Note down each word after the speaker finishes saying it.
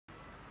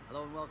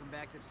Hello and welcome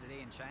back to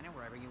Today in China,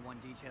 where I bring you one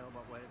detail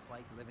about what it's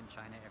like to live in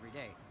China every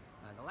day.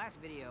 The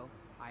last video,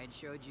 I had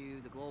showed you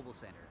the global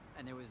center,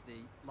 and there was the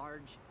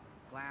large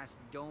glass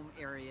dome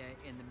area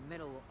in the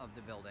middle of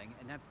the building,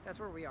 and that's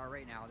where we are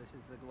right now. This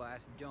is the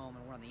glass dome,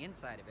 and we're on the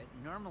inside of it.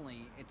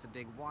 Normally, it's a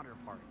big water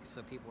park,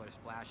 so people are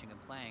splashing and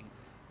playing.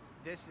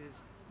 This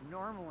is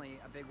normally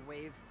a big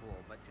wave pool,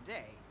 but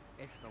today,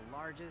 it's the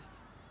largest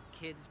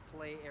kids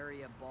play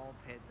area ball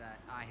pit that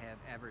I have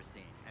ever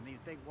seen. And these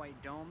big white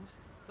domes,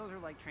 those are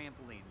like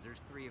trampolines. There's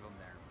 3 of them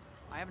there.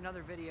 I have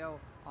another video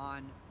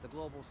on the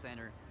global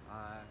center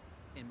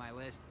in my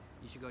list.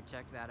 You should go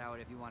check that out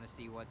if you want to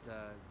see what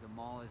the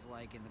mall is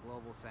like in the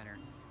global center.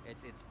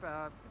 It's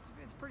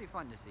pretty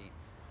fun to see.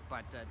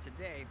 But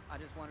today I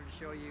just wanted to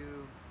show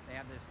you they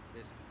have this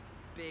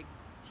big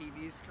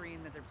TV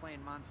screen that they're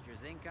playing Monsters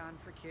Inc. on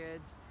for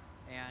kids,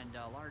 and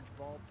a large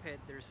ball pit.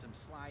 There's some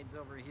slides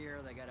over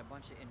here. They got a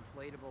bunch of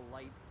inflatable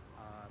light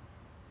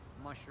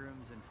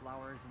mushrooms and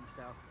flowers and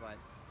stuff, but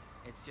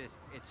it's just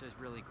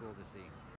really cool to see.